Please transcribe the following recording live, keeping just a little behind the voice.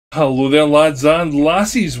Hello there lads and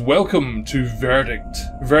lassies, welcome to Verdict.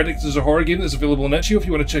 Verdict is a horror game that's available on itchio. If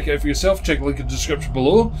you want to check it out for yourself, check the link in the description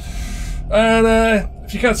below. And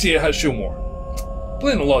if you can't see it, hit show more.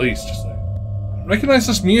 Playing a lot of these just now. Recognise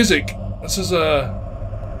this music. This is a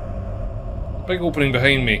big opening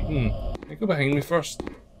behind me. Can you go behind me first?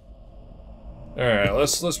 Alright,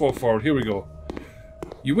 let's walk forward. Here we go.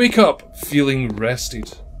 You wake up feeling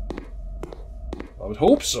rested. I would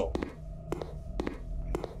hope so.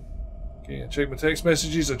 I check my text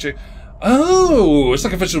messages, I check... Oh! It's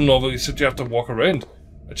like a visual novel, except you have to walk around.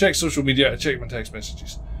 I check social media, I check my text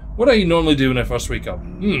messages. What do I normally do when I first wake up?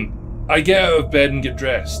 I get out of bed and get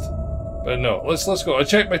dressed. But no, let's go. I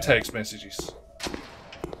check my text messages.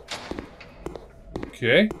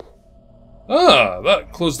 Okay. Ah,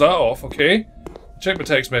 that closed that off, okay. Check my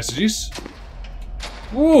text messages.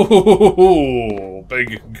 Whoa!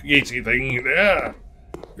 Big gatey thing there.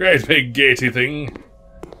 Great big gatey thing.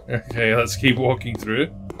 Okay, let's keep walking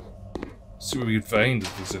through. See what we can find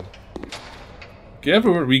if there's in. Okay,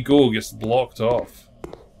 everywhere we go gets blocked off.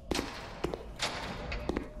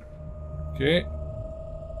 Okay.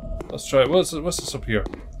 Let's try it. What's this up here?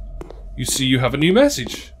 You see you have a new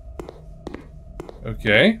message.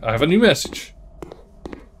 Okay, I have a new message.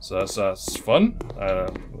 So that's fun. I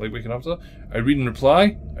like waking up to that. I read and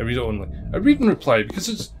reply. I read it only. I read and reply because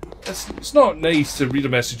it's not nice to read a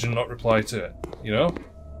message and not reply to it, you know?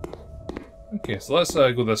 Okay, so let's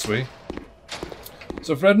go this way.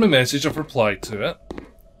 So I've read my message, I've replied to it.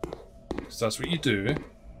 Because that's what you do.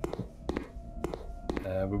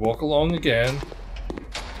 We walk along again.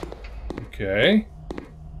 Okay.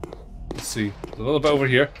 Let's see. There's a little bit over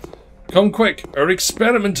here. Come quick, our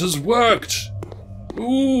experiment has worked!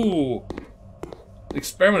 Ooh! The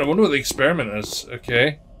experiment, I wonder what the experiment is.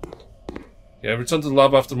 Okay. Yeah, I return to the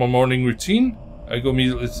lab after my morning routine. I go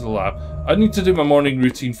immediately to the lab. I need to do my morning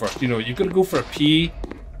routine first. You know, you've got to go for a pee.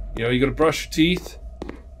 You know, you got to brush your teeth.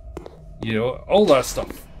 You know, all that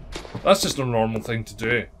stuff. That's just a normal thing to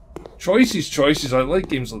do. Choices. I like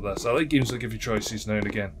games like this. I like games that give you choices now and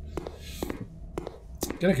again.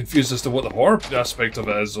 Kind of confused as to what the horror aspect of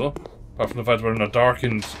it is, though. Apart from the fact we're in a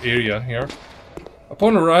darkened area here.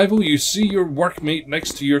 Upon arrival, you see your workmate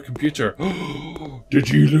next to your computer. Did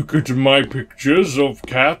you look at my pictures of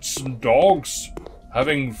cats and dogs?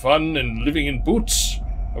 Having fun and living in boots?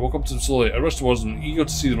 I walk up to them slowly. I rush towards them, eager to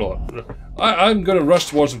see the result. I'm going to rush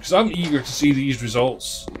towards them because I'm eager to see these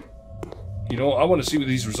results. You know, I want to see what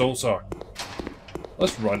these results are.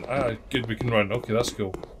 Let's run. Good, we can run. Okay, that's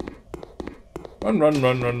cool. Run.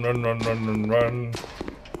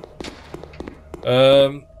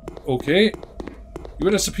 Okay. You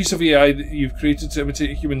witness a piece of AI that you've created to imitate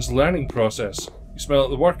a human's learning process. You smell at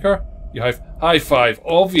the worker, you high five.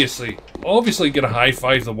 Obviously gonna high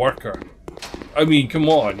five the worker. I mean, come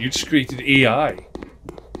on, you just created AI.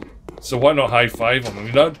 So why not high five them? I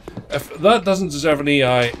mean, if that doesn't deserve an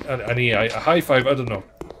AI, a high five, I don't know.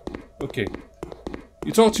 Okay.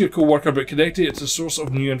 You talk to your co-worker about connecting it to a source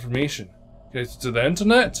of new information. Connected to the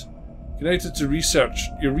internet? Connected to your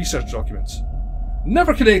research documents.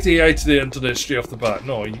 Never connect AI to the internet straight off the bat.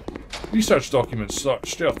 No, research documents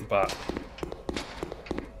straight off the bat.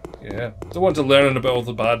 Yeah, don't want to learn about all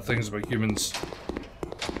the bad things about humans.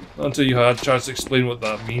 Not until you had a chance to explain what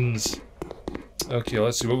that means. Okay,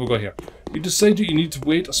 let's see what we've got here. You decide that you need to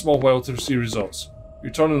wait a small while to receive results. You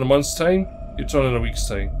return in a month's time, you return in a week's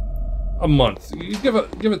time. A month. You give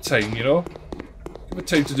it time, you know? Give it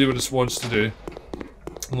time to do what it wants to do.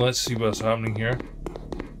 And let's see what's happening here.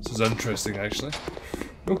 This is interesting, actually.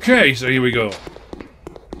 Okay, so here we go.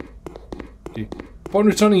 Okay. Upon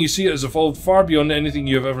returning, you see it has evolved far beyond anything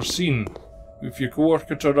you have ever seen. If your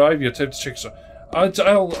co-worker to arrive, you attempt to check so.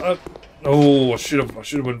 Oh, I should have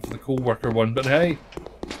went for the co-worker one, but hey,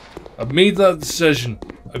 I've made that decision.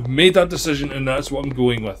 And that's what I'm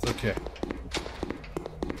going with. Okay.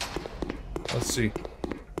 Let's see.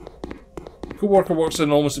 The co-worker walks in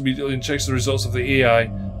almost immediately and checks the results of the AI.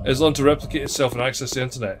 It has learned to replicate itself and access the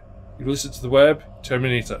internet. You release it to the web,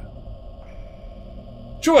 terminate it.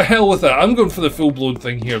 Do the hell with that? I'm going for the full-blown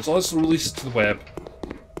thing here, so let's release it to the web.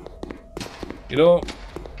 You know?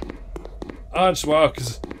 That's wow,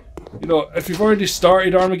 because, you know, if you've already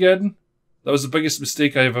started Armageddon, that was the biggest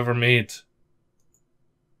mistake I have ever made.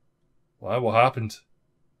 Why? What happened?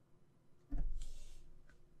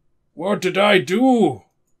 What did I do?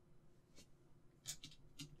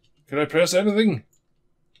 Can I press anything?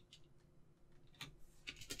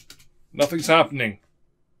 Nothing's happening.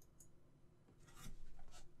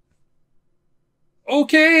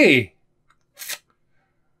 Okay.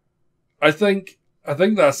 I think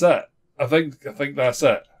that's it. I think that's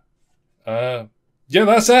it. yeah,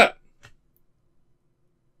 that's it.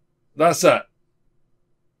 That's it.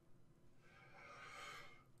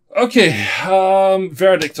 Okay,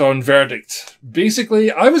 verdict on verdict.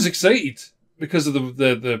 Basically, I was excited because of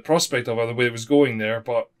the prospect of the way it was going there,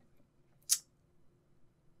 but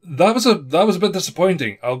that was a bit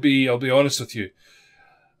disappointing. I'll be honest with you.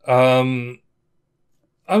 I'm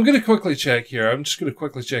gonna quickly check here. I'm just gonna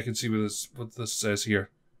quickly check and see what this says here.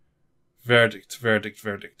 Verdict.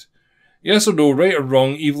 Yes or no, right or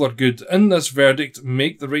wrong, evil or good. In this verdict,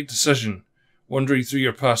 make the right decision. Wandering through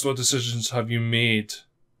your past, what decisions have you made?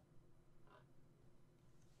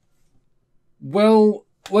 Well,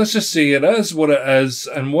 let's just say it is what it is,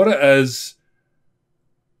 and what it is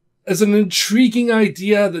an intriguing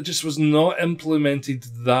idea that just was not implemented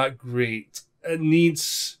that great. It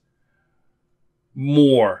needs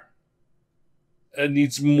more. It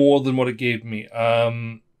needs more than what it gave me.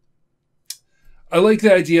 I like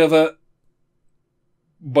the idea of it,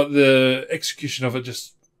 but the execution of it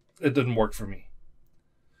it didn't work for me.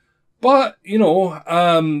 But, you know,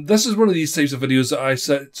 this is one of these types of videos that I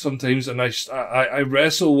sit sometimes and I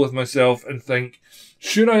wrestle with myself and think,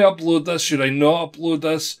 should I upload this? Should I not upload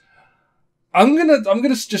this? I'm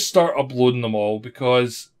gonna just start uploading them all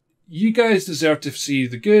because you guys deserve to see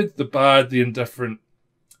the good, the bad, the indifferent.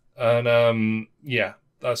 And, yeah,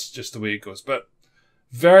 that's just the way it goes. But,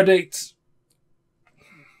 verdict.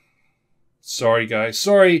 Sorry, guys.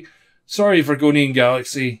 Sorry, Vergonian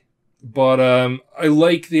Galaxy. But I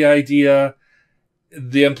like the idea.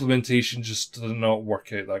 The implementation just did not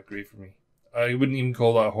work out that great for me. I wouldn't even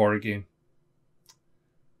call that a horror game.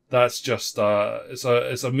 That's just it's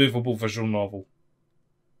a movable visual novel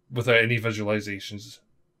without any visualizations.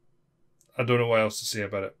 I don't know what else to say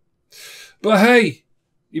about it. But hey,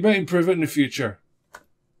 you might improve it in the future.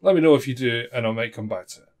 Let me know if you do, and I might come back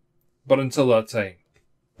to it. But until that time,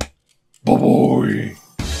 bye-bye.